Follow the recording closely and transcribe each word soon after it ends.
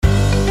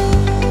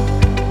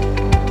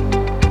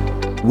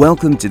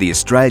Welcome to the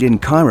Australian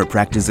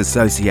Chiropractors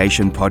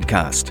Association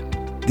podcast.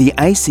 The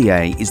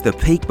ACA is the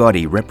peak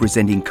body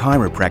representing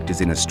chiropractors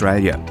in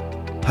Australia.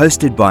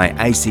 Hosted by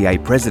ACA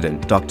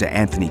President Dr.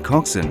 Anthony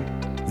Coxon,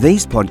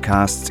 these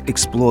podcasts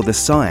explore the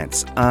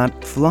science,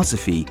 art,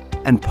 philosophy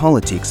and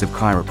politics of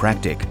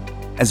chiropractic,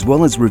 as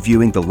well as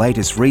reviewing the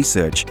latest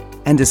research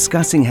and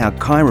discussing how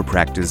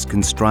chiropractors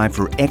can strive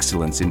for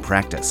excellence in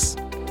practice.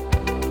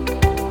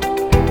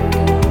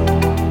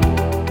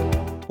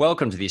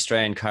 Welcome to the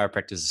Australian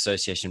Chiropractors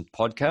Association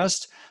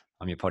podcast.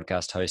 I'm your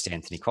podcast host,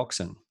 Anthony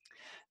Coxon.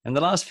 In the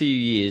last few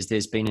years,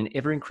 there's been an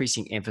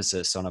ever-increasing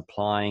emphasis on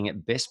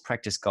applying best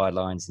practice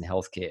guidelines in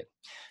healthcare.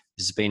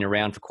 This has been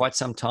around for quite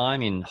some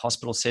time in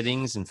hospital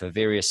settings and for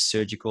various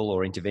surgical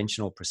or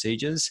interventional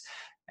procedures,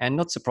 and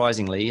not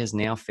surprisingly, has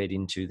now fed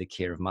into the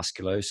care of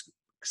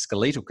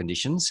musculoskeletal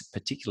conditions,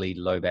 particularly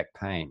low back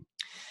pain.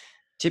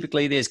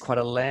 Typically, there's quite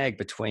a lag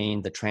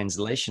between the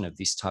translation of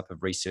this type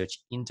of research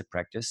into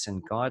practice,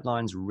 and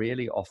guidelines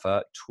rarely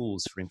offer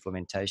tools for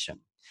implementation.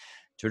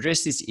 To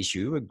address this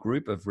issue, a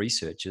group of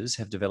researchers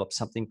have developed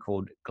something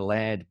called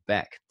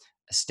GLAD-BACK,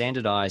 a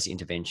standardized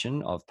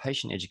intervention of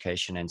patient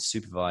education and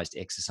supervised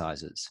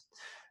exercises.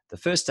 The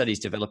first studies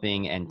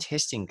developing and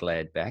testing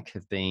GLAD-BACK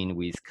have been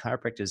with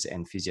chiropractors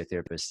and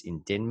physiotherapists in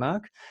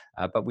Denmark,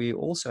 but we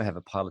also have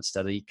a pilot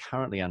study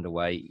currently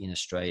underway in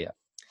Australia.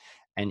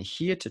 And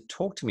here to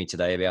talk to me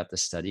today about the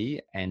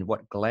study and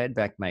what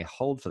GLAD-BACK may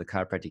hold for the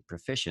chiropractic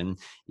profession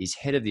is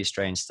head of the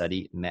Australian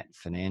study, Matt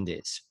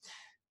Fernandez.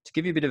 To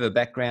give you a bit of a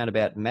background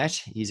about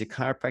Matt, he's a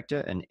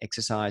chiropractor and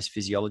exercise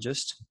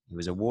physiologist. He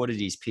was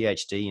awarded his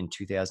PhD in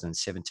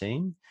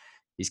 2017.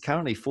 He's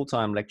currently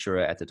full-time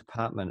lecturer at the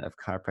Department of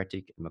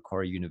Chiropractic at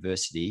Macquarie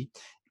University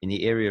in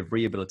the area of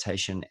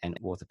rehabilitation and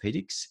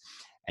orthopedics,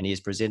 and he has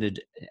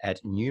presented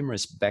at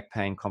numerous back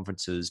pain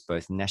conferences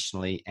both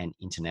nationally and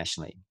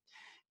internationally.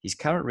 His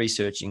current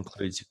research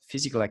includes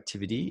physical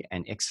activity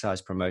and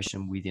exercise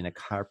promotion within a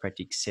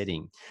chiropractic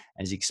setting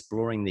and is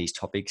exploring these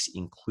topics,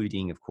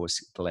 including, of course,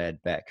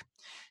 GLAD-BACK.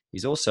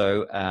 He's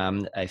also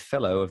a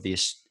fellow of the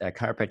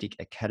Chiropractic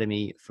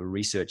Academy for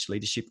Research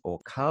Leadership,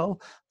 or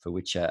CARL, for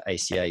which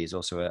ACA is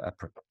also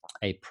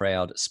a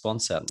proud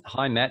sponsor.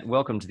 Hi, Matt.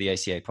 Welcome to the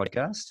ACA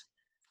podcast.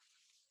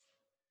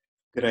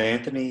 Good day,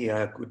 Anthony.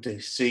 Good to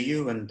see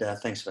you, and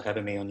thanks for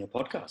having me on your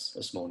podcast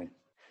this morning.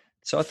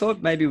 So I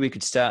thought maybe we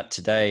could start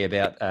today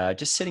about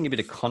just setting a bit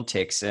of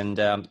context. And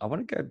I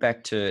want to go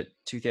back to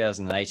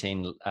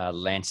 2018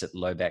 Lancet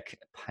Low Back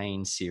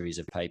Pain series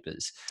of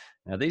papers.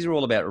 Now, these are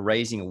all about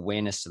raising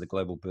awareness to the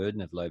global burden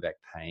of low back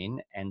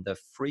pain and the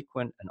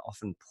frequent and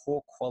often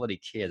poor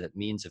quality care that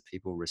millions of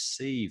people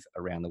receive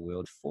around the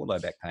world for low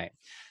back pain.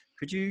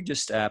 Could you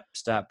just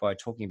start by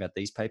talking about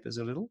these papers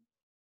a little?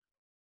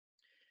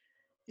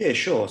 Yeah,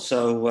 sure.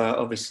 So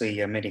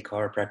obviously many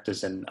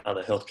chiropractors and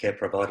other healthcare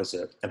providers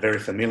are very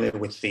familiar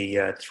with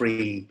the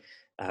three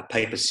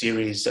paper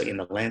series in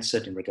the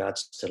Lancet in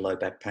regards to low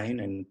back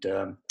pain. And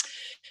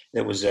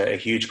there was a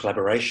huge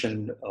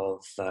collaboration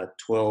of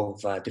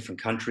 12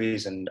 different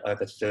countries and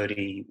over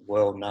 30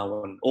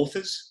 well-known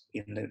authors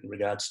in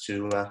regards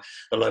to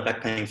the low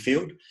back pain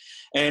field.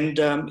 And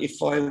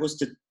if I was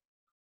to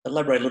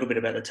elaborate a little bit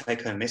about the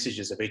take-home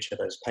messages of each of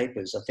those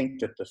papers, I think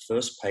that the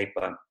first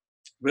paper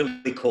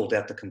really called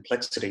out the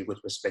complexity with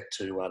respect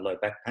to low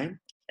back pain.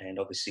 And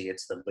obviously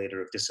it's the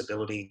leader of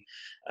disability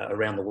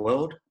around the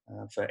world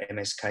for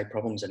MSK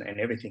problems and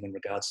everything in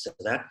regards to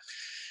that.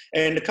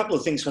 And a couple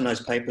of things from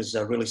those papers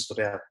really stood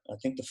out. I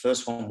think the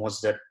first one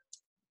was that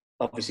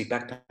obviously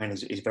back pain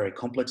is very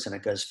complex and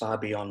it goes far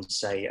beyond,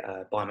 say,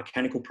 a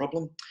biomechanical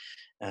problem.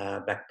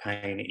 Back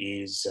pain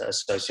is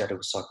associated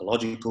with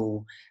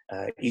psychological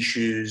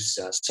issues,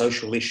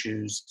 social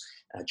issues.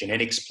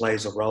 Genetics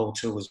plays a role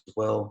too as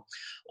well.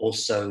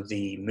 Also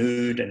the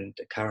mood and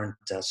the current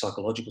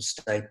psychological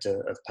state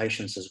of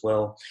patients as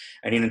well.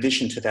 And in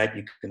addition to that,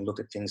 you can look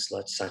at things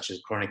such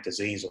as chronic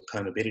disease or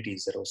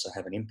comorbidities that also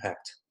have an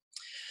impact.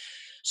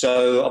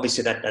 So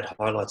obviously that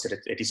highlights that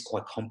it is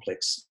quite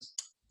complex.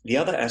 The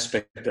other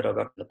aspect that I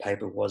got in the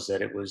paper was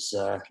that it was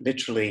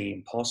literally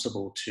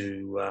impossible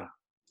to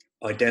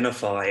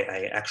identify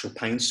an actual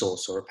pain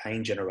source or a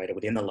pain generator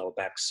within the lower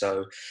back.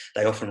 So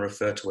they often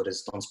refer to it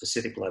as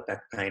non-specific low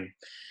back pain,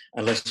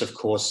 unless, of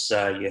course,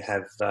 you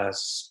have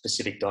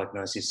specific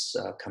diagnosis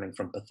coming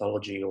from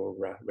pathology or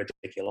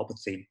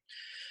radiculopathy.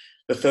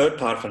 The third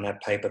part from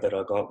that paper that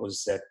I got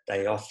was that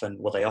they often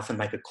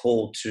make a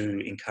call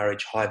to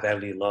encourage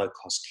high-value,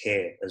 low-cost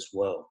care as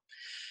well.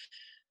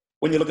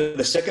 When you look at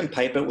the second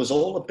paper, it was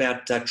all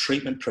about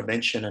treatment,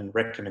 prevention and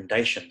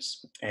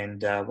recommendations.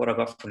 And what I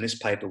got from this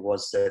paper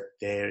was that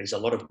there is a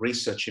lot of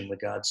research in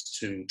regards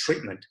to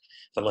treatment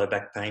for low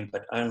back pain,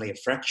 but only a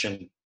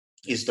fraction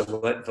is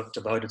devoted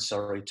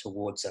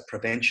towards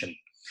prevention.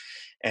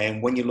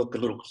 And when you look a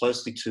little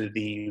closely to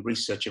the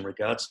research in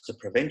regards to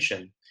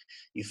prevention,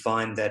 you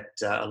find that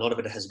a lot of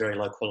it has very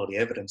low quality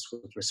evidence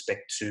with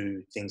respect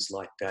to things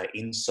like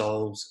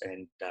insoles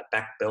and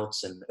back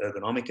belts and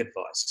ergonomic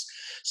advice.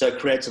 So it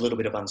creates a little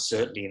bit of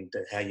uncertainty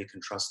into how you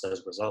can trust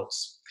those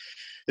results.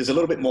 There's a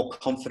little bit more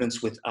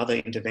confidence with other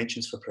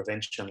interventions for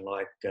prevention,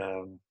 like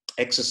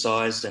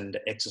exercise and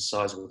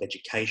exercise with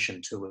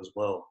education too as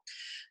well.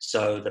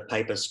 So the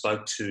paper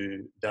spoke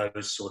to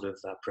those sort of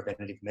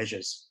preventative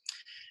measures.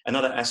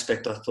 Another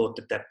aspect I thought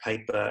that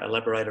paper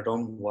elaborated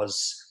on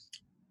was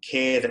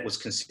care that was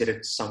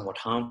considered somewhat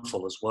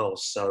harmful as well.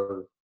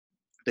 So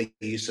the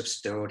use of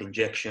steroid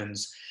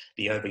injections,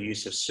 the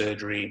overuse of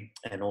surgery,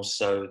 and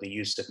also the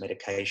use of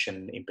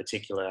medication, in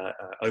particular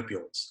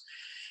opioids.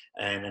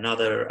 And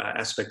another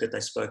aspect that they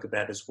spoke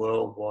about as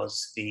well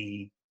was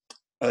the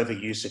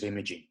overuse of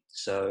imaging.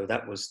 So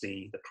that was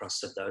the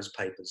crux of those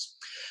papers.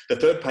 The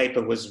third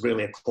paper was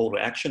really a call to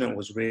action, and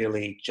was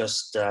really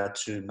just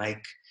to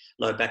make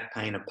low back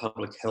pain a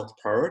public health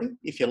priority,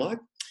 if you like.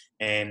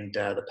 And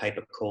the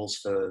paper calls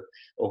for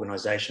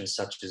organisations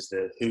such as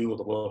the WHO or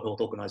the World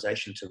Health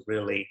Organization to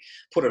really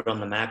put it on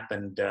the map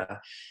and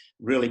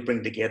really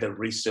bring together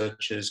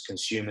researchers,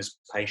 consumers,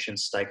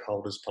 patients,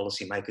 stakeholders,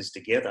 policymakers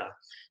together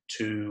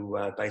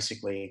to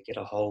basically get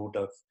a hold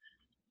of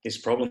this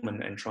problem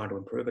and trying to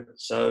improve it.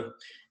 So,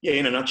 yeah,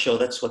 in a nutshell,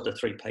 that's what the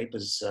three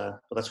papers,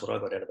 that's what I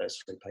got out of those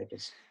three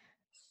papers.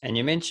 And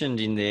you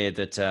mentioned in there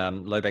that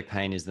low back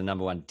pain is the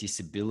number one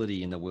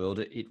disability in the world.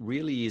 It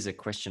really is a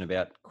question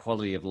about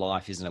quality of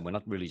life, isn't it? We're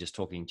not really just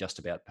talking just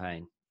about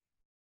pain.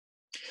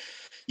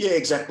 Yeah,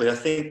 exactly. I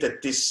think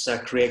that this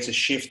creates a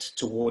shift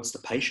towards the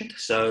patient.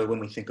 So when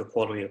we think of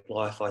quality of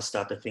life, I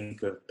start to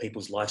think of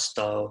people's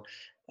lifestyle,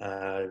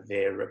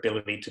 their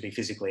ability to be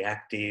physically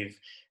active,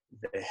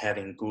 they're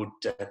having good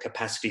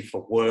capacity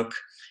for work,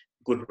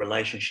 good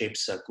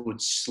relationships, good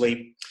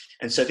sleep.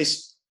 And so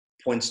this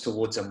points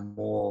towards a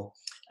more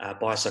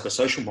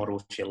biopsychosocial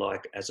model, if you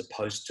like, as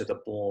opposed to the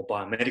more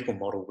biomedical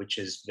model, which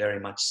is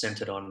very much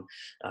centered on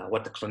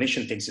what the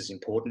clinician thinks is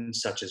important,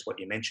 such as what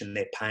you mentioned,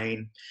 their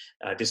pain,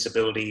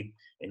 disability,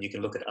 and you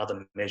can look at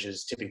other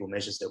measures, typical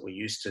measures that we're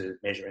used to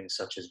measuring,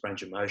 such as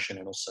range of motion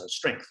and also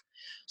strength.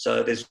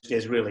 So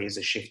there's really is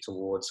a shift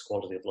towards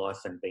quality of life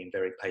and being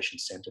very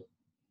patient-centered.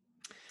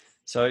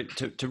 So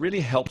to really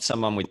help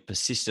someone with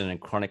persistent and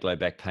chronic low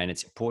back pain,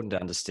 it's important to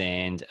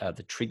understand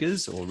the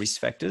triggers or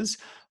risk factors.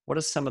 What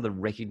are some of the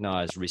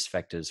recognised risk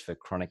factors for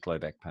chronic low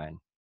back pain?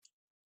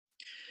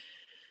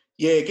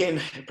 Yeah,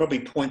 again, it probably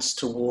points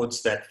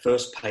towards that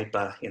first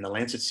paper in the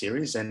Lancet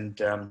series,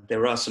 and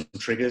there are some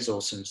triggers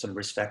or some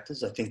risk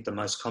factors. I think the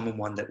most common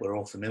one that we're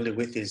all familiar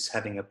with is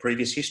having a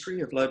previous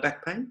history of low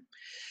back pain.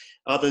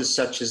 Others,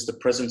 such as the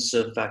presence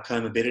of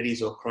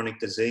comorbidities or chronic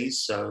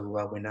disease.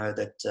 So we know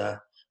that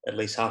at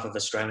least half of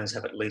Australians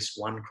have at least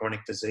one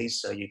chronic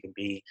disease. So you can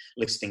be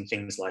listing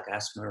things like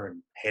asthma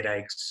and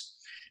headaches,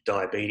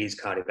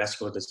 diabetes,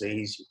 cardiovascular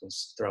disease. You can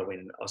throw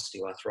in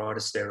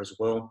osteoarthritis there as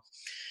well.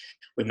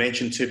 We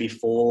mentioned too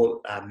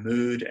before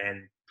mood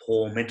and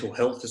poor mental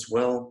health as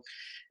well.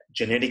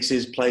 Genetics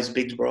plays a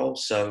big role.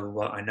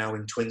 So I know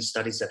in twin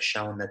studies have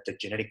shown that the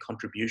genetic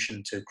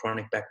contribution to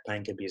chronic back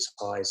pain can be as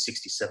high as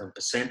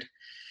 67%.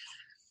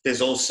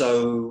 There's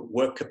also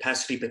work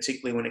capacity,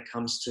 particularly when it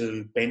comes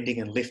to bending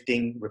and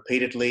lifting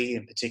repeatedly,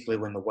 and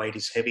particularly when the weight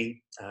is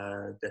heavy,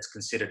 that's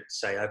considered,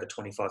 say, over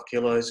 25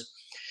 kilos.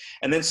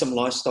 And then some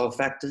lifestyle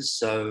factors.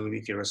 So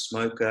if you're a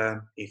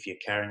smoker, if you're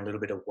carrying a little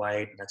bit of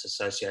weight, and that's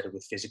associated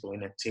with physical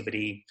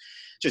inactivity,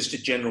 just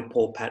a general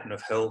poor pattern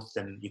of health,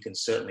 and you can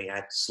certainly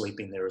add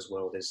sleep in there as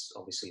well. There's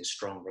obviously a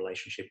strong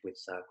relationship with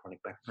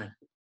chronic back pain.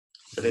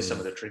 So there's some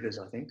of the triggers,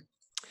 I think.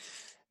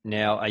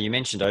 Now, you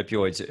mentioned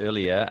opioids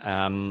earlier,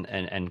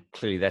 and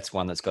clearly that's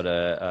one that's got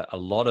a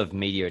lot of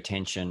media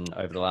attention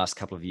over the last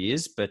couple of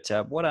years. But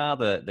what are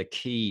the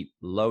key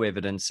low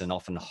evidence and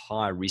often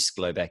high risk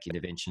low back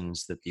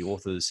interventions that the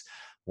authors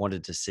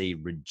wanted to see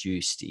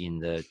reduced in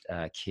the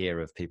care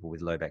of people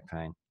with low back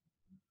pain?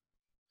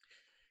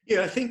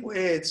 Yeah, I think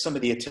where some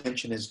of the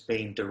attention has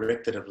been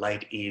directed of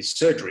late is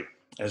surgery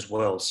as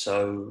well.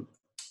 So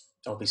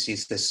obviously,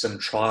 there's some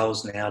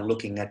trials now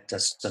looking at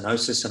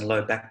stenosis and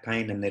low back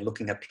pain, and they're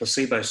looking at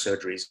placebo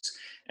surgeries.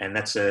 And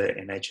that's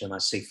an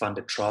HMRC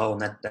funded trial,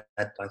 and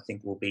that I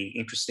think will be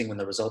interesting when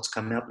the results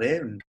come out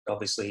there. And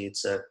obviously,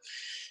 it's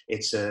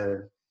a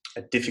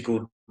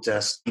difficult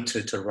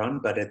study to run,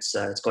 but it's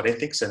got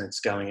ethics and it's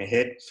going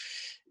ahead.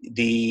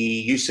 The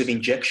use of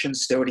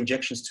injections, steroid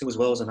injections too, as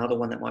well, is another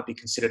one that might be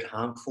considered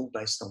harmful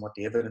based on what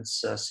the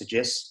evidence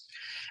suggests.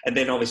 And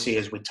then obviously,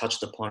 as we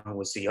touched upon,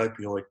 was the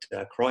opioid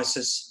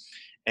crisis.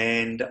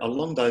 And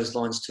along those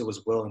lines too,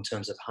 as well, in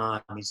terms of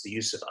harm, is the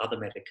use of other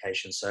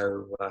medications.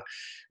 So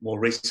more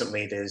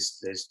recently,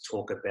 there's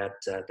talk about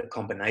the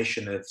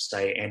combination of,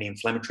 say,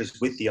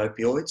 anti-inflammatories with the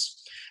opioids,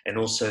 and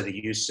also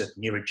the use of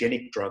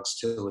neurogenic drugs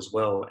too, as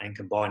well, and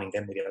combining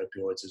them with the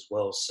opioids as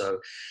well. So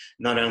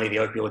not only the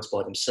opioids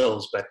by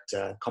themselves, but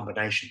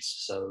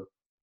combinations. So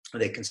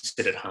they're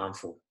considered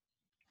harmful.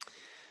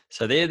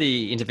 So they're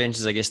the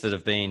interventions, I guess, that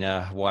have been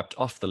wiped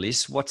off the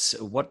list. What's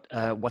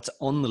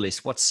on the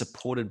list? What's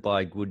supported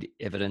by good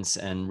evidence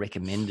and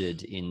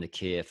recommended in the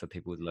care for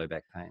people with low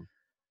back pain?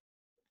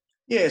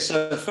 Yeah,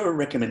 so for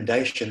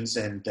recommendations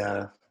and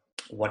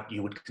what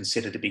you would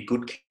consider to be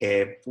good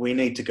care, we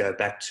need to go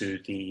back to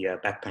the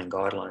back pain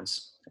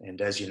guidelines.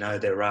 And as you know,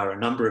 there are a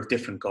number of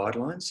different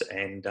guidelines,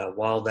 and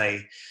while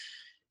they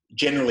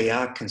generally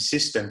are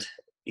consistent,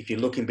 if you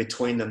look in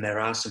between them, there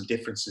are some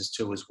differences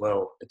too as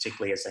well,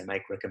 particularly as they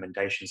make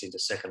recommendations into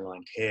second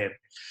line care.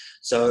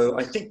 So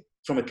I think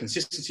from a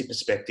consistency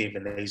perspective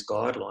in these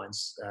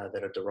guidelines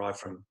that are derived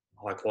from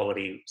high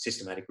quality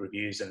systematic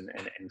reviews and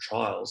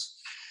trials,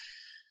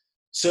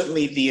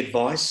 certainly the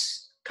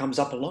advice comes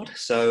up a lot.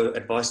 So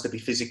advice to be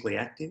physically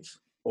active,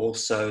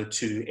 also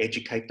to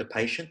educate the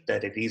patient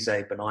that it is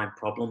a benign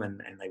problem and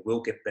they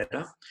will get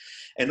better,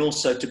 and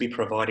also to be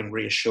providing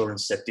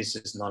reassurance that this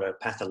is not a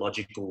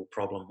pathological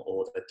problem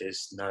or that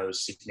there's no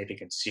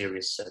significant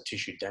serious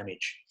tissue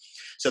damage.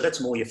 So that's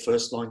more your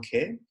first line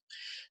care.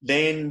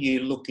 Then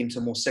you look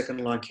into more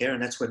second line care,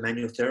 and that's where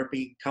manual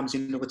therapy comes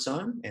into its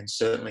own, and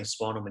certainly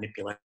spinal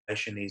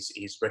manipulation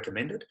is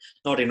recommended,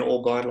 not in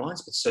all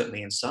guidelines, but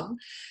certainly in some.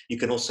 You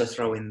can also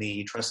throw in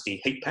the trusty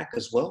heat pack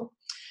as well.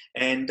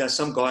 And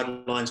some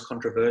guidelines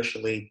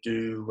controversially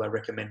do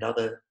recommend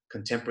other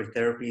contemporary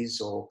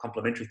therapies or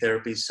complementary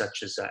therapies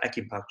such as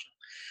acupuncture.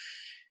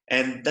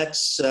 And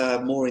that's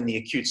more in the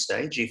acute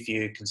stage. If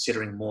you're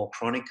considering more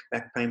chronic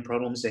back pain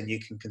problems, then you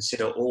can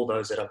consider all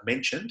those that I've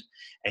mentioned,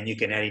 and you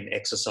can add in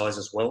exercise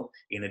as well,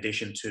 in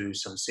addition to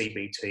some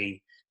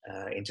CBT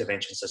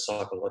interventions, so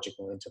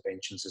psychological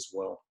interventions as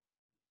well.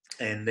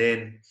 And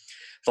then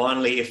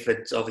finally, if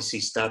it obviously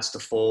starts to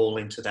fall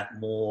into that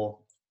more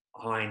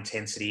high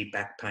intensity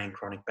back pain,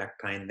 chronic back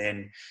pain,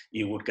 then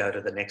you would go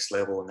to the next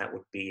level, and that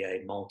would be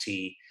a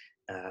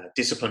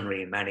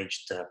multi-disciplinary and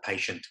managed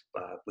patient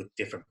with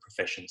different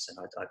professions. And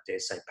I dare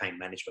say pain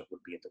management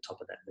would be at the top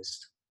of that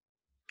list.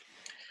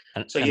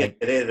 So yeah,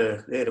 they're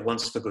the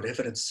ones for good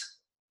evidence.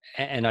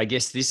 And I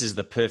guess this is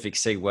the perfect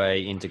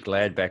segue into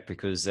GladBack,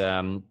 because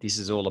this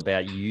is all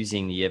about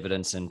using the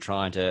evidence and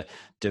trying to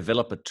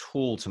develop a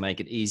tool to make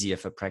it easier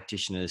for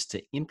practitioners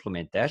to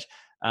implement that.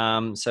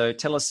 So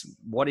tell us,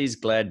 what is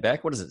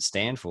GladBack? What does it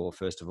stand for,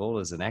 first of all,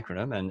 as an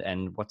acronym,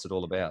 and what's it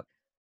all about?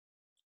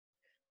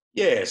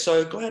 Yeah,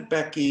 so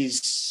GladBack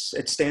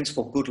it stands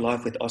for Good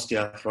Life with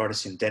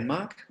Osteoarthritis in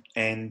Denmark.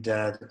 And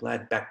the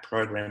GladBack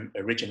program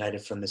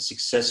originated from the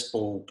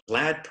successful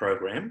GLAD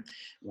program,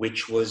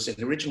 which was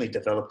originally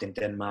developed in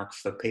Denmark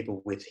for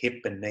people with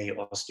hip and knee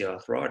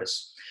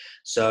osteoarthritis.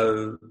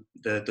 So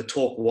the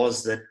talk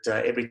was that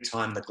every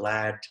time the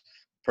GLAD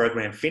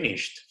program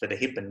finished for the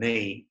hip and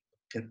knee,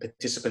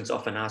 participants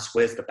often ask,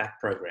 where's the back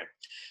program?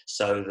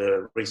 So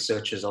the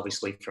researchers,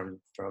 obviously from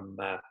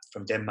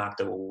Denmark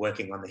that were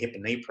working on the hip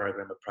and knee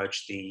program,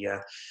 approached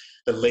the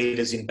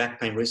leaders in back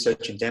pain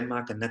research in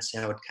Denmark, and that's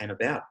how it came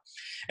about.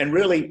 And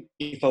really,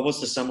 if I was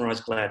to summarize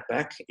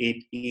GladBack,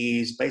 it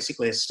is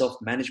basically a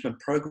self-management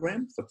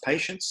program for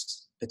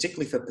patients,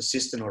 particularly for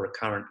persistent or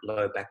recurrent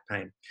low back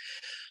pain.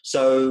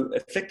 So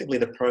effectively,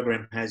 the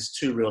program has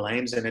two real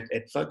aims, and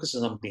it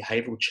focuses on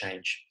behavioral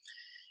change.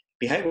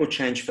 Behavioral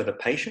change for the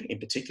patient in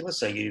particular,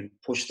 so you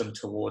push them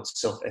towards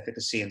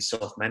self-efficacy and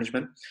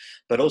self-management,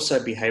 but also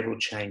behavioral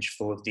change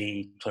for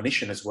the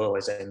clinician as well,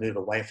 as they move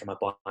away from a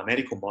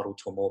biomedical model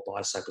to a more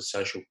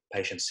biopsychosocial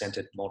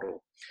patient-centered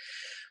model.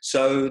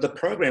 So the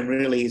program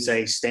really is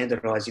a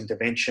standardized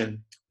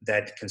intervention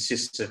that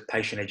consists of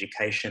patient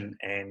education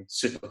and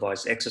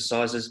supervised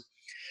exercises.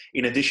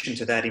 In addition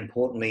to that,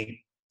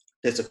 importantly,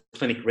 there's a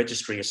clinic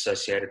registry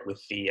associated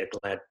with the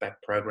GladBack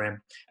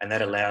program, and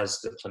that allows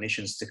the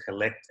clinicians to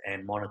collect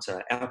and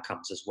monitor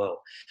outcomes as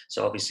well.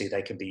 So obviously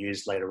they can be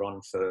used later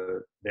on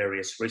for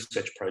various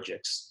research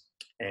projects.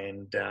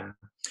 And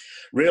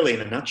really,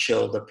 in a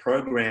nutshell, the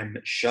program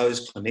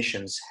shows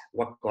clinicians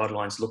what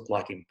guidelines look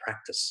like in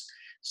practice.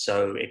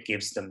 So it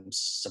gives them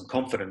some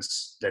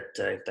confidence that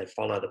if they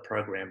follow the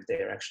program,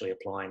 they're actually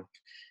applying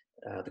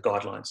the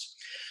guidelines.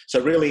 So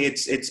really,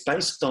 it's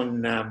based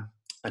on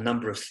a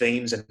number of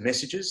themes and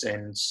messages,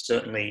 and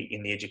certainly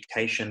in the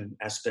education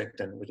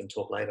aspect, and we can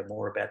talk later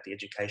more about the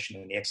education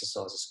and the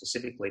exercises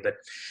specifically, but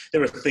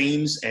there are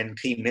themes and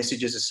key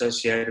messages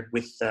associated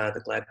with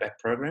the GladBack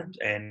program,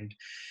 and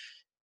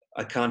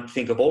I can't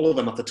think of all of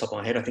them off the top of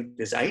my head. I think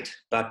there's 8,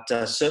 but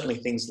certainly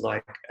things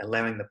like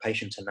allowing the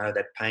patient to know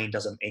that pain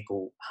doesn't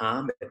equal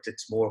harm,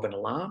 it's more of an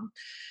alarm.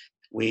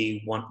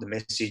 We want the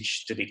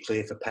message to be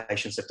clear for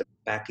patients that the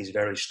back is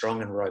very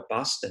strong and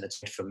robust, and it's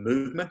for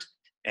movement.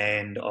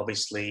 And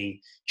obviously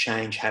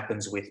change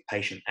happens with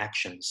patient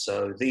action.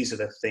 So these are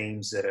the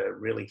themes that are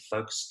really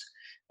focused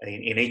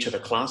in each of the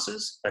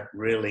classes, but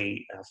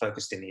really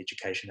focused in the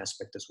education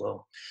aspect as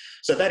well.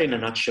 So that in a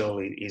nutshell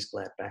is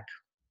GladBack.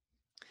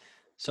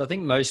 So I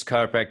think most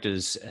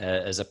chiropractors,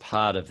 as a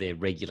part of their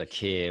regular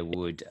care,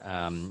 would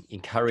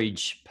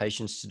encourage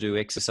patients to do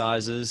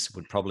exercises,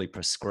 would probably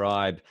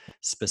prescribe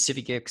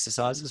specific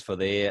exercises for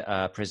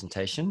their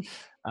presentation.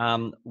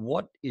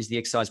 What is the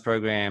exercise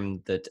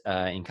program that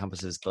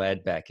encompasses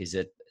Gladback? Is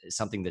it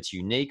something that's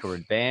unique or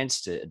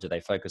advanced? Do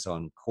they focus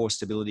on core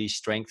stability,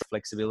 strength,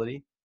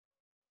 flexibility?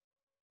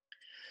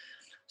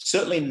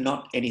 Certainly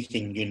not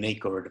anything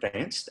unique or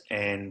advanced,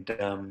 and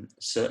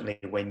certainly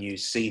when you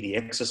see the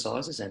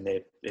exercises, and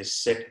they're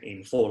set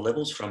in 4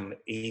 levels from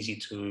easy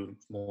to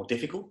more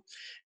difficult.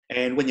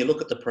 And when you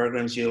look at the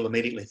programs, you'll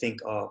immediately think,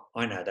 oh,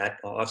 I know that,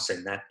 oh, I've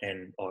seen that,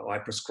 and I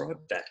prescribe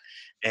that.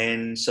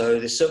 And so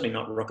there's certainly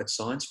not rocket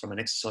science from an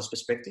exercise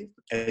perspective.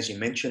 As you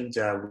mentioned,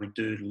 we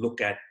do look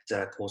at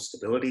core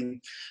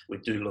stability, we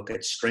do look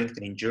at strength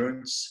and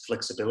endurance,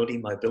 flexibility,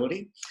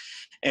 mobility.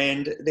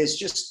 And there's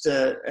just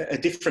a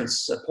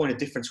difference, a point of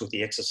difference with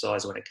the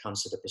exercise when it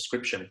comes to the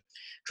prescription.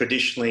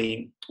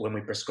 Traditionally, when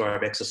we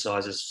prescribe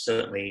exercises,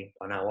 certainly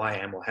I know I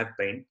am or have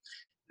been,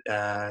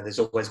 there's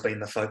always been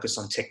the focus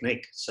on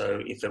technique.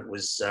 So if it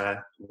was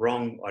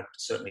wrong, I'd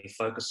certainly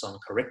focus on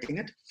correcting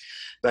it.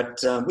 But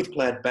with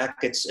Gladback,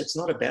 it's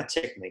not about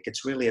technique.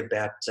 It's really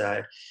about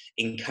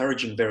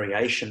encouraging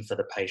variation for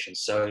the patient.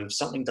 So if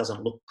something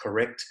doesn't look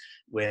correct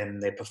when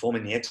they're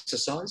performing the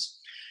exercise,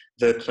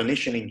 the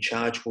clinician in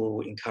charge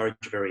will encourage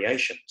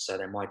variation. So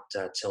they might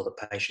tell the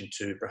patient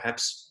to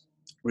perhaps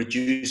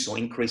reduce or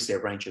increase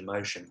their range of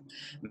motion.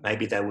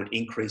 Maybe they would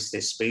increase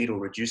their speed or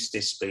reduce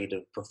their speed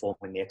of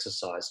performing the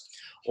exercise.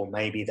 Or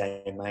maybe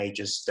they may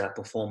just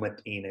perform it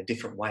in a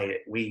different way.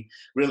 We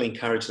really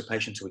encourage the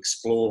patient to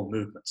explore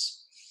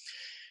movements.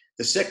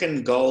 The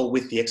second goal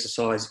with the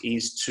exercise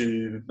is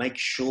to make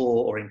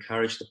sure or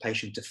encourage the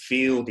patient to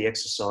feel the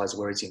exercise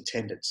where it's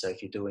intended. So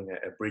if you're doing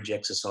a bridge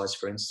exercise,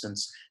 for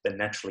instance, then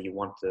naturally you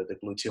want the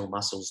gluteal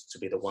muscles to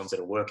be the ones that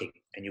are working,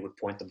 and you would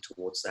point them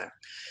towards that.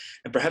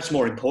 And perhaps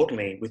more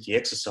importantly with the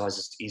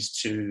exercises is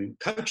to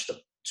coach them,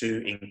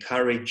 to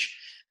encourage,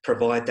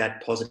 provide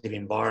that positive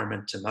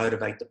environment to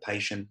motivate the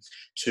patient,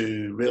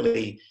 to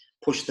really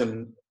push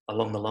them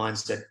along the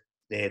lines that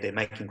they're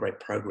making great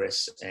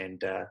progress,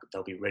 and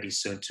they'll be ready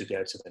soon to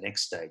go to the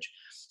next stage.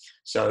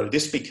 So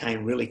this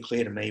became really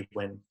clear to me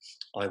when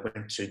I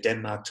went to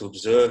Denmark to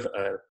observe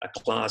a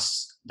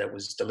class that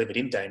was delivered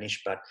in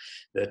Danish, but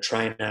the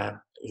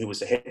trainer, who was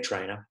the head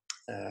trainer,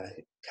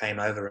 came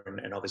over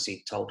and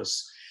obviously told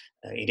us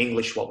in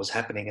English what was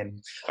happening. And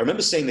I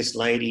remember seeing this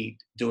lady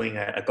doing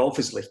a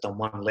golfer's lift on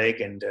one leg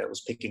and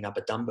was picking up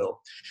a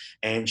dumbbell.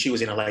 And she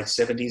was in her late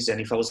 70s.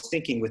 And if I was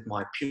thinking with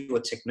my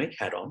pure technique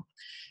hat on,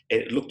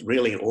 it looked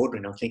really ordinary.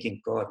 And I'm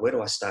thinking, God, where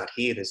do I start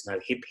here? There's no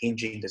hip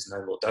hinging, there's no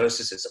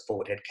lordosis, there's a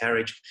forward head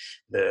carriage,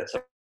 the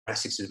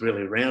thoracics is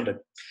really rounded.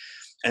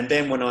 And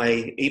then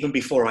even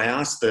before I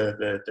asked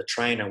the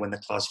trainer, when the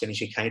class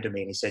finished, he came to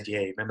me and he said, yeah,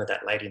 you remember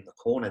that lady in the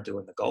corner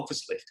doing the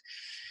golfer's lift?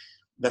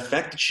 The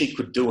fact that she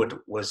could do it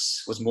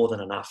was more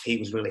than enough. He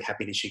was really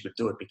happy that she could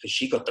do it because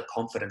she got the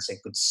confidence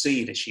and could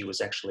see that she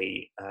was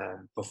actually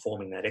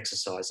performing that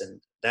exercise.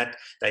 And that,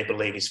 they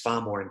believe, is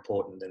far more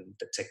important than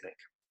the technique.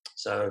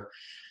 So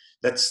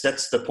that's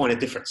the point of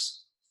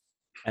difference.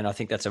 And I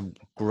think that's a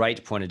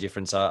great point of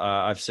difference.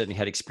 I've certainly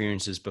had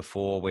experiences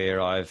before where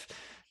I've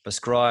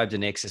prescribed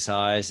an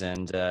exercise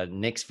and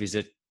next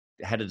visit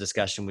had a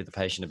discussion with the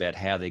patient about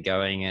how they're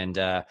going.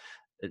 And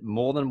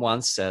more than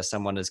once,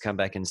 someone has come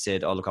back and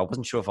said, oh, look, I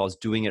wasn't sure if I was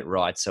doing it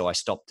right, so I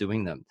stopped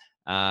doing them.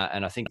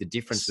 And I think the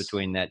difference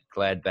between that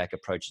Gladback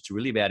approach, it's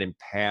really about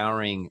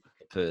empowering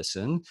the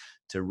person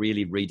to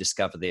really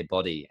rediscover their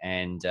body,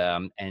 and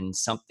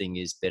something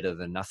is better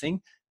than nothing.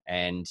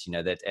 And,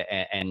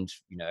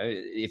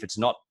 if it's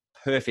not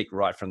perfect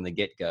right from the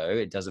get-go,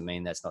 it doesn't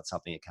mean that's not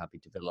something that can't be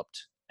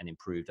developed and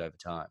improved over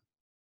time.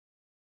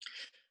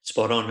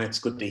 Spot on. It's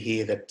good to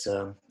hear that,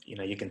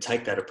 you can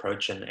take that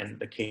approach, and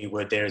the key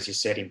word there, as you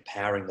said,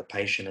 empowering the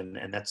patient.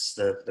 And that's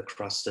the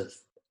crust of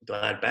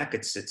Gladback.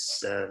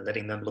 It's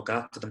letting them look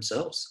after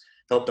themselves,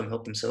 help them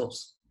help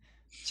themselves.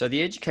 So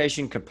the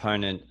education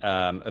component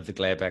of the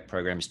Gladback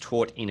program is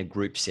taught in a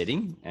group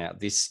setting.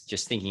 This,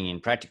 just thinking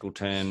in practical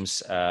terms,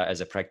 as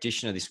a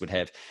practitioner, this would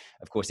have,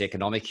 of course,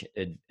 economic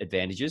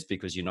advantages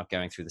because you're not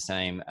going through the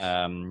same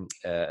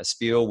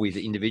spiel with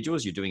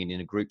individuals. You're doing it in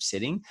a group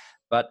setting.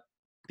 But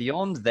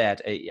beyond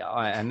that,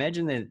 I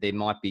imagine that there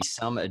might be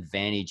some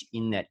advantage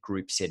in that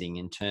group setting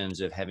in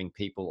terms of having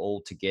people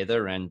all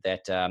together, and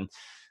that,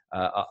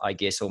 I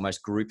guess,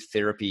 almost group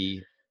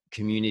therapy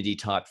community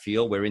type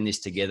feel. We're in this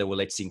together. Well,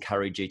 let's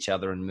encourage each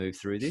other and move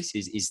through this.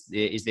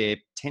 Is there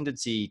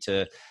tendency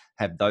to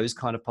have those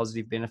kind of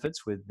positive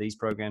benefits with these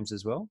programs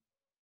as well?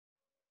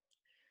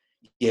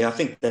 Yeah, I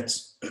think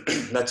that's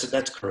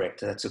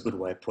correct. That's a good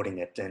way of putting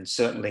it. And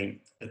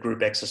certainly the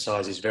group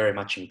exercise is very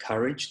much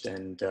encouraged,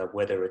 and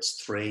whether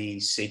it's 3,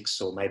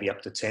 6, or maybe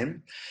up to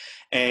 10.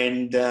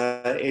 And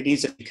it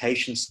is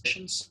education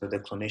sessions. So the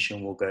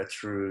clinician will go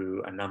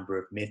through a number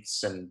of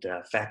myths and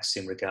facts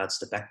in regards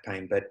to back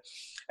pain. But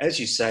as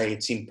you say,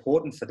 it's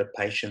important for the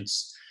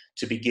patients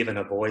to be given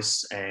a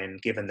voice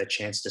and given the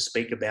chance to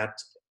speak about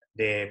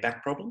their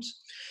back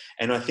problems.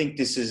 And I think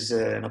this is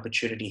an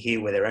opportunity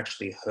here where they're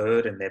actually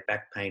heard and their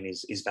back pain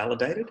is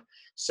validated.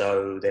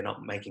 So they're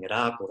not making it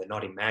up or they're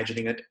not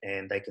imagining it,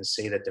 and they can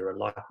see that there are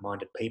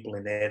like-minded people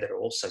in there that are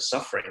also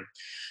suffering.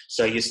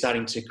 So you're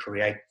starting to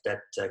create that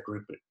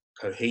group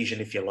cohesion,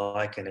 if you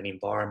like, and an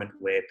environment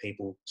where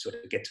people sort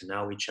of get to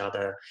know each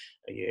other.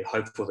 You're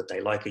hopeful that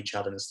they like each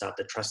other and start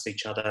to trust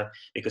each other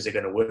because they're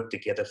going to work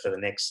together for the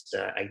next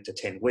 8 to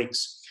 10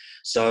 weeks.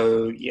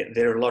 So yeah,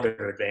 there are a lot of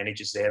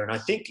advantages there. And I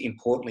think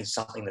importantly,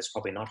 something that's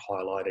probably not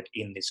highlighted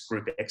in this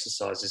group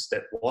exercise is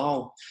that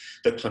while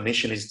the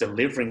clinician is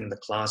delivering the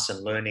class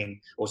and learning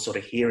or sort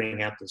of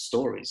hearing out the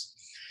stories,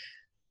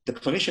 the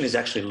clinician is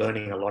actually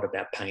learning a lot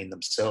about pain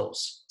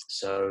themselves.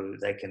 So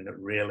they can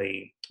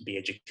really be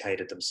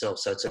educated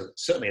themselves. So it's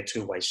certainly a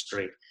two-way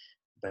street.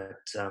 But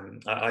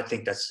I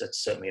think that's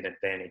certainly an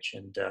advantage.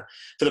 And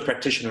for the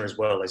practitioner as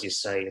well, as you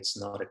say, it's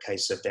not a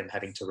case of them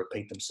having to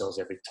repeat themselves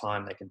every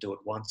time. They can do it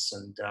once,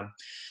 and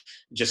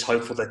just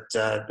hopeful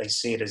that they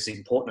see it as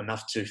important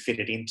enough to fit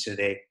it into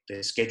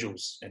their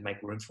schedules and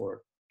make room for it.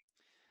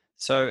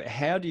 So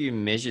how do you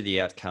measure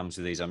the outcomes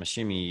of these? I'm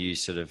assuming you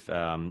use sort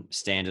of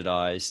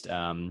standardized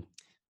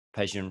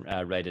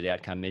patient-rated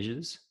outcome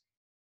measures?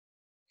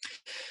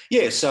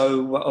 Yeah,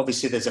 so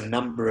obviously there's a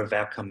number of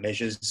outcome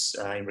measures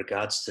in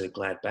regards to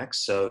GladBack.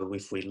 So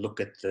if we look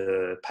at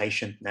the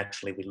patient,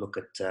 naturally we look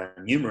at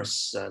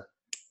numerous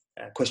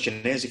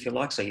questionnaires, if you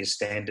like. So your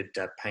standard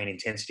pain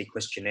intensity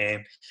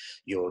questionnaire,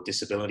 your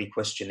disability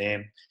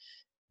questionnaire.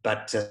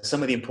 But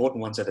some of the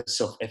important ones are the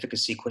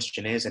self-efficacy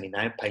questionnaires and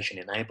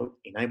patient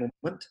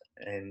enablement.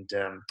 And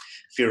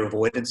fear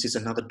avoidance is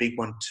another big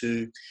one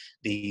too.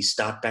 The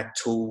Start Back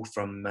tool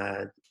from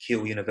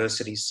Keele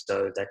University,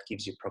 so that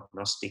gives you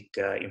prognostic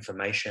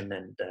information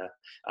and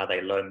are they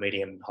low,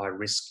 medium, high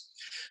risk.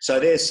 So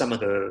there's some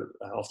of the,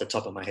 off the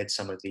top of my head,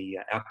 some of the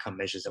outcome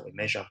measures that we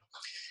measure.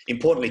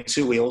 Importantly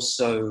too, we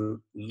also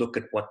look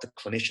at what the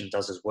clinician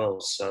does as well.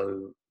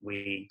 So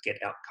we get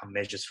outcome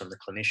measures from the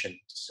clinician.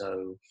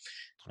 So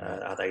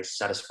are they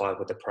satisfied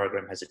with the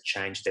program? Has it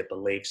changed their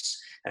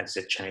beliefs? Has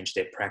it changed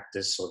their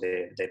practice or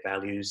their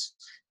values,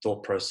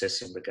 thought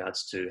process in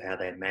regards to how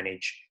they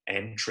manage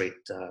and treat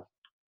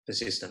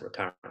persistent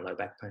recurrent low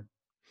back pain?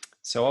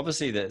 So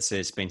obviously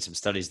there's been some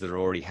studies that have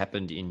already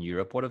happened in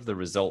Europe. What have the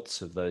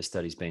results of those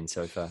studies been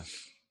so far?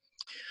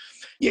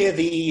 Yeah,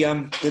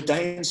 the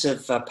Danes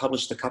have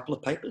published a couple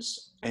of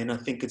papers, and I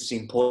think it's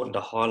important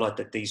to highlight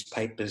that these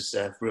papers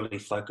have really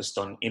focused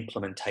on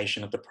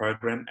implementation of the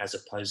program as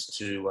opposed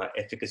to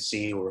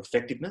efficacy or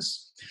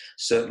effectiveness.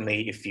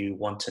 Certainly, if you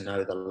want to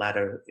know the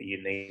latter,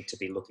 you need to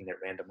be looking at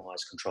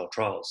randomized controlled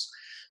trials.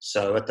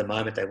 So at the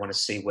moment, they want to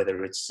see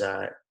whether it's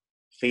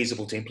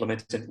feasible to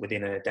implement it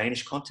within a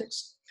Danish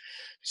context.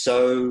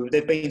 So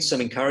there have been some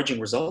encouraging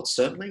results,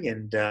 certainly.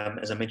 And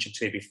as I mentioned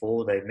to you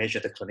before, they measure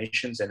the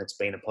clinicians, and it's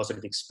been a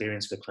positive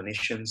experience for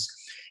clinicians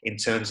in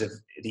terms of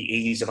the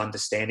ease of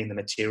understanding the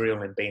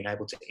material and being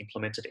able to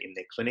implement it in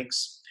their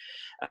clinics.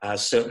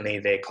 Certainly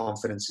their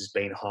confidence has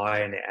been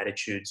high and their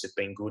attitudes have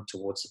been good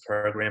towards the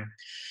program.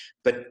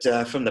 But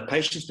from the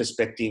patient's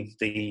perspective,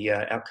 the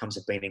outcomes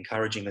have been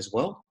encouraging as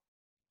well.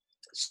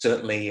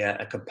 Certainly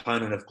a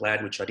component of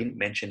GLAD, which I didn't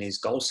mention, is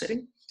goal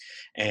setting.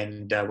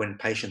 And when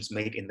patients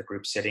meet in the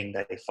group setting,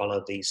 they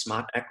follow the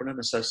SMART acronym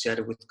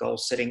associated with goal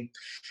setting.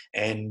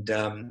 And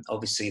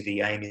obviously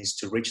the aim is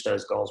to reach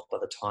those goals by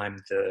the time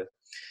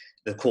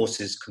the course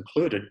is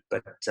concluded,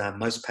 but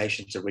most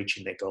patients are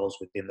reaching their goals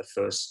within the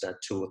first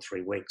 2 or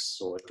 3 weeks,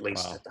 or at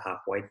least at the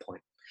halfway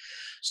point.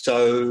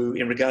 So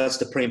in regards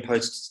to pre and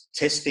post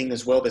testing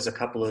as well, there's a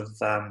couple of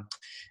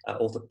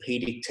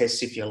orthopedic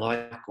tests, if you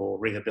like, or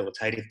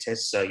rehabilitative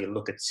tests. So you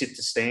look at sit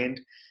to stand,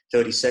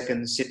 30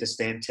 seconds, sit to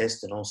stand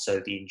test, and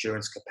also the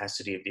endurance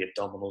capacity of the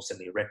abdominals and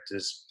the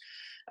erectors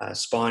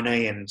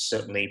spinae. And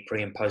certainly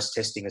pre and post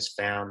testing has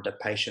found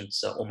that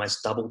patients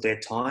almost double their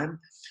time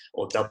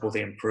or double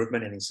their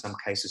improvement, and in some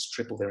cases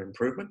triple their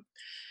improvement.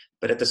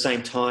 But at the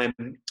same time,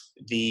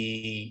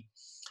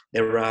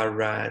 there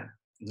are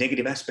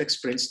negative aspects.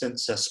 For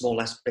instance, small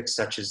aspects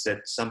such as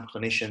that some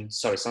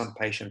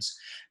patients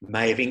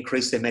may have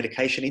increased their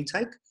medication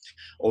intake,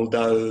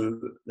 although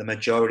the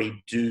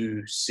majority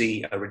do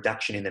see a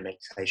reduction in their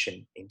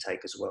medication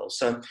intake as well.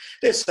 So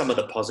there's some of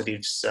the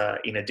positives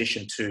in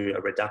addition to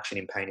a reduction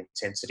in pain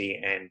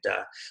intensity and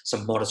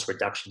some modest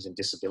reductions in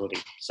disability.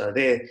 So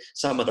they're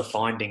some of the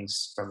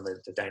findings from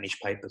the Danish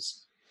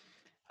papers.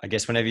 I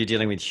guess whenever you're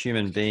dealing with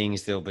human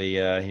beings, there'll be,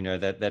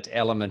 that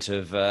element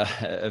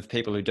of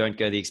people who don't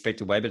go the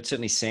expected way. But it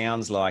certainly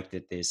sounds like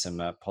that there's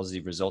some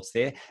positive results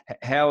there.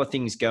 How are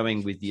things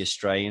going with the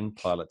Australian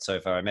pilot so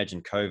far? I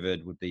imagine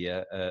COVID would be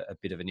a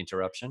bit of an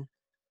interruption.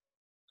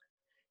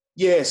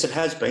 Yes, it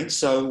has been.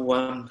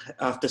 So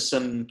after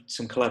some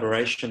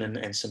collaboration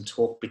and some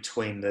talk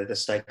between the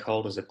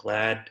stakeholders of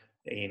GLAD,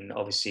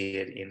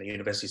 obviously in the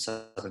University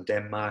of Southern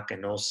Denmark,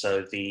 and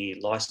also the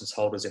license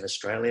holders in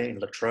Australia, in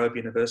La Trobe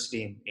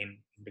University in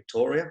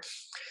Victoria,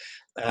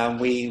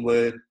 we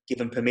were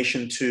given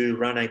permission to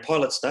run a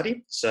pilot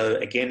study. So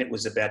again, it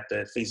was about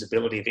the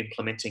feasibility of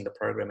implementing the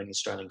program in the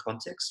Australian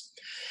context.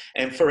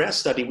 And for our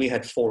study, we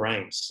had 4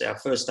 aims. Our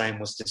first aim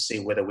was to see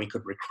whether we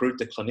could recruit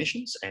the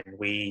clinicians, and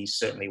we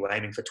certainly were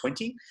aiming for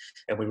 20,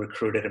 and we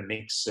recruited a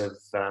mix of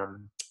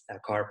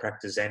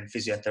chiropractors and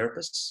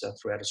physiotherapists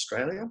throughout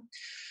Australia.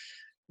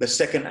 The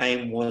second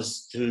aim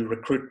was to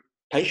recruit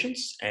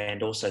patients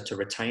and also to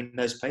retain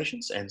those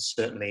patients, and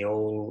certainly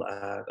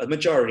a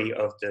majority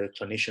of the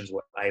clinicians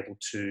were able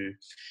to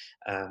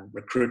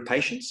recruit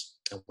patients.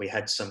 We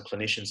had some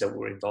clinicians that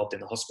were involved in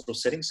the hospital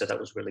setting, so that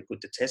was really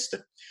good to test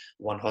it.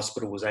 One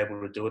hospital was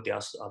able to do it, the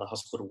other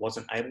hospital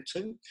wasn't able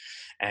to.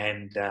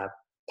 And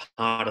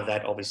part of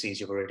that, obviously, as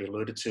you've already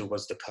alluded to,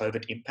 was the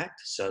COVID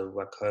impact. So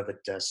COVID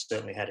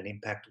certainly had an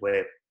impact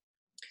where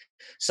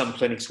some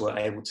clinics were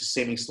able to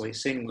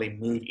seemingly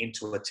move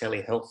into a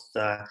telehealth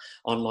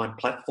online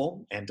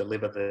platform and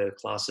deliver the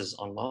classes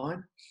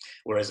online,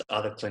 whereas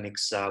other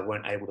clinics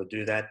weren't able to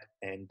do that.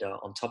 And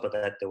on top of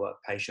that, there were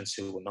patients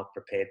who were not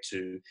prepared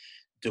to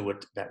do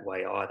it that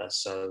way either.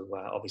 So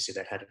obviously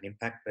that had an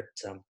impact,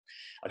 but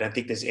I don't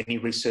think there's any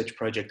research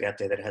project out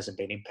there that hasn't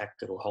been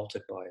impacted or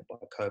halted by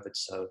COVID.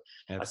 So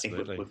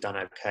absolutely. I think we've done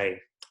okay.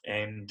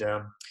 And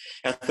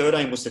our third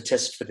aim was to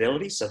test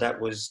fidelity. So that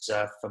was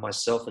for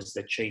myself as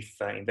the chief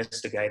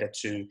investigator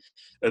to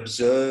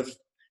observe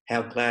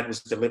how GLAD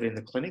was delivered in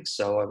the clinic.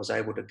 So I was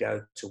able to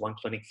go to one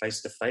clinic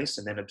face-to-face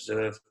and then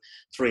observe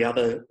 3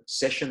 other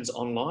sessions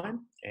online.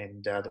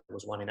 And there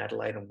was one in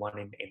Adelaide and one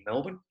in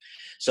Melbourne.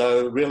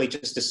 So really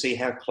just to see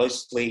how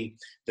closely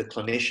the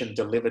clinician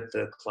delivered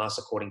the class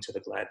according to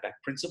the GLAD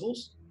back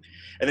principles.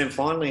 And then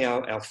finally,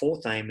 our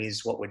fourth aim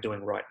is what we're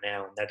doing right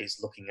now, and that is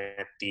looking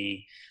at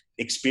the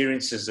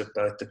experiences of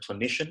both the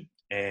clinician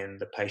and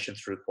the patient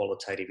through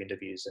qualitative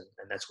interviews,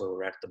 and that's where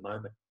we're at the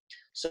moment.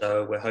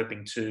 So we're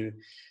hoping to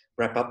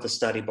wrap up the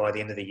study by the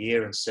end of the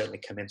year and certainly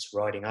commence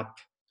writing up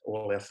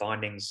all our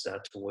findings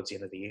towards the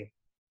end of the year.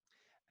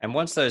 And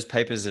once those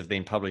papers have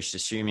been published,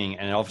 assuming,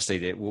 and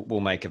obviously we'll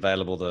make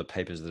available the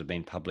papers that have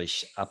been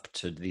published up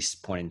to this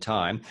point in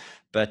time,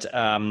 but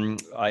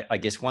I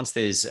guess once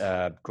there's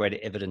greater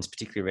evidence,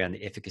 particularly around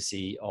the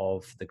efficacy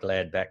of the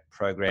GLAD back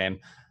program,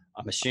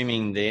 I'm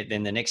assuming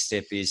then the next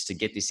step is to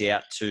get this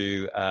out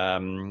to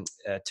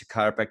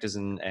chiropractors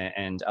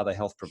and other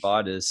health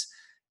providers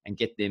and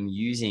get them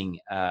using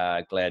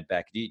GLAD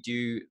back. Do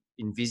you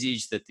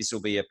envisage that this will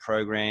be a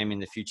program in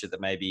the future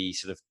that may be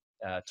sort of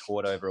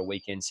taught over a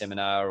weekend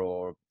seminar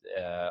or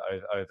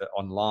over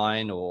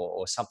online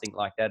or something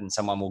like that, and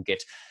someone will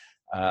get,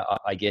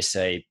 I guess,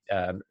 a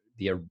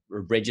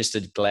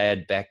registered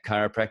GLAD back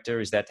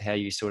chiropractor? Is that how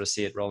you sort of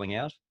see it rolling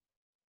out?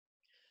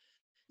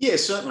 Yeah,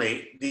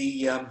 certainly.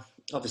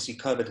 Obviously,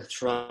 COVID has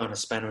thrown a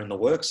spanner in the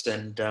works,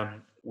 and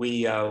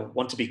we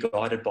want to be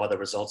guided by the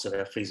results of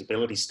our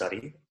feasibility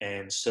study.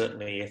 And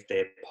certainly, if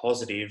they're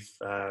positive,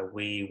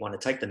 we want to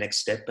take the next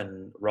step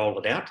and roll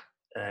it out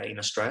in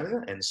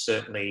Australia. And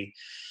certainly,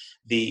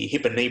 the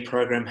hip and knee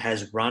program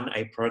has run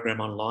a program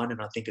online, and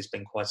I think it's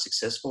been quite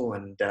successful,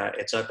 and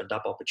it's opened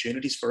up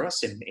opportunities for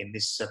us in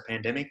this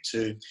pandemic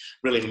to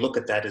really look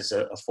at that as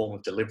a form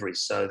of delivery.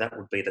 So that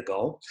would be the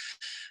goal.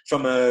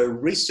 From a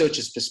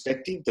researcher's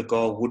perspective, the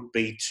goal would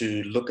be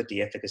to look at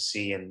the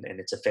efficacy and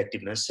its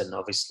effectiveness, and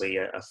obviously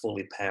a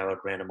fully powered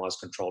randomized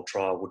controlled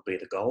trial would be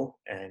the goal.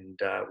 And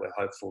we're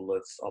hopeful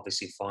of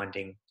obviously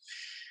finding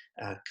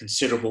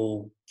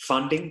considerable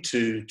funding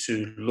to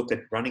look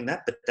at running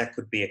that, but that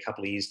could be a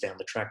couple of years down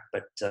the track.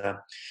 But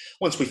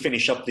once we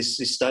finish up this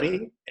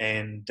study,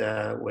 and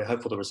we're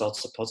hopeful the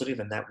results are positive,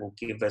 and that will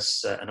give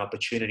us an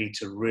opportunity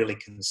to really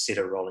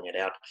consider rolling it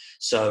out,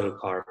 so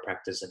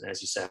chiropractors and,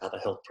 as you say, other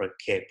health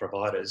care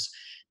providers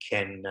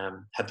can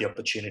have the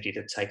opportunity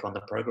to take on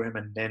the program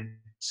and then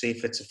see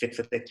if it's a fit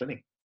for their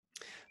clinic.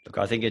 Look,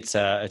 I think it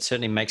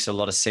certainly makes a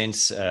lot of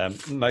sense.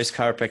 Most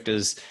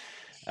chiropractors,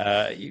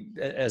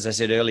 as I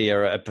said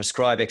earlier,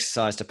 prescribe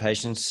exercise to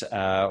patients,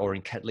 or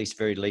at least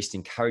very least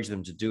encourage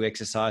them to do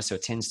exercise. So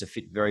it tends to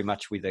fit very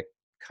much with a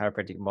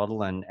chiropractic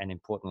model, and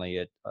importantly,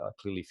 it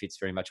clearly fits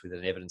very much with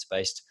an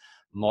evidence-based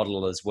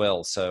model as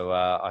well. So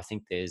I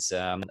think there's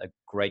a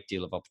great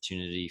deal of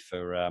opportunity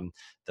for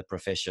the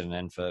profession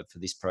and for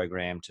this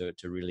program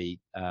to really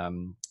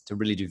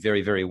do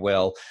very, very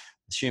well,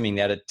 assuming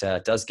that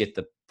it does get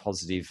the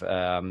positive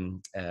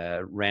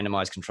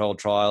randomized controlled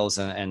trials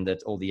and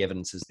that all the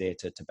evidence is there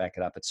to back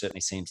it up. It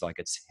certainly seems like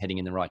it's heading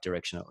in the right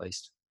direction, at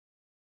least.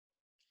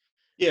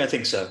 Yeah, I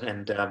think so.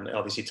 And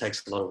obviously it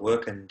takes a lot of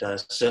work, and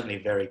certainly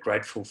very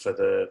grateful for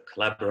the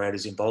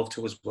collaborators involved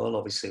too as well.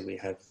 Obviously we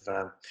have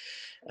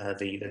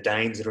the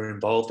Danes that are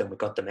involved, and we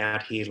got them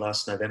out here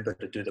last November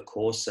to do the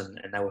course, and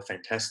they were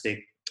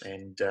fantastic.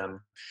 And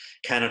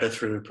Canada,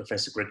 through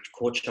Professor Greg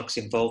Korchak's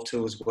involved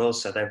too as well.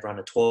 So they've run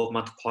a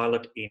 12-month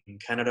pilot in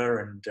Canada,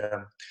 and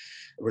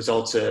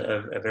results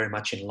are very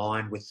much in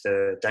line with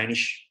the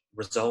Danish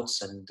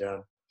results. And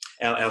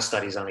our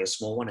study is only a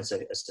small one. It's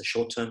a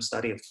short-term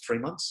study of 3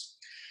 months.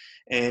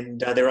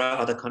 And there are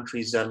other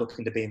countries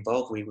looking to be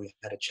involved. We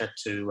had a chat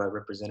to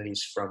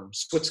representatives from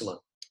Switzerland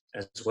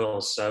as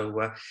well.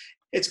 So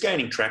it's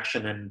gaining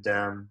traction, and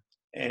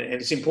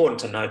it's important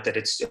to note that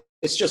it's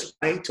just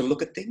a way to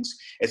look at things.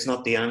 It's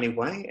not the only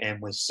way,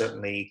 and we're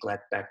certainly glad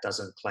BAC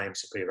doesn't claim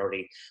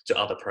superiority to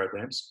other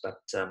programs. But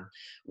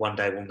one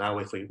day we'll know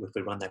if we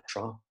run that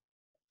trial.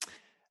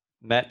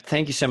 Matt,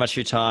 thank you so much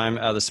for your time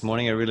this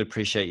morning. I really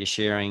appreciate you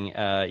sharing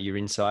your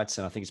insights,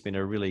 and I think it's been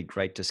a really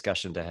great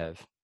discussion to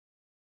have.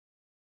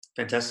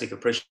 Fantastic.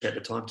 Appreciate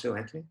the time too,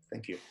 Anthony.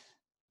 Thank you.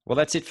 Well,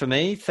 that's it for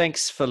me.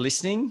 Thanks for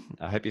listening.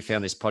 I hope you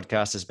found this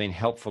podcast has been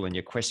helpful in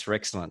your quest for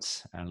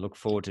excellence, and I look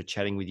forward to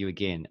chatting with you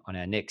again on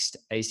our next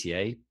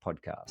ACA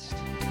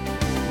podcast.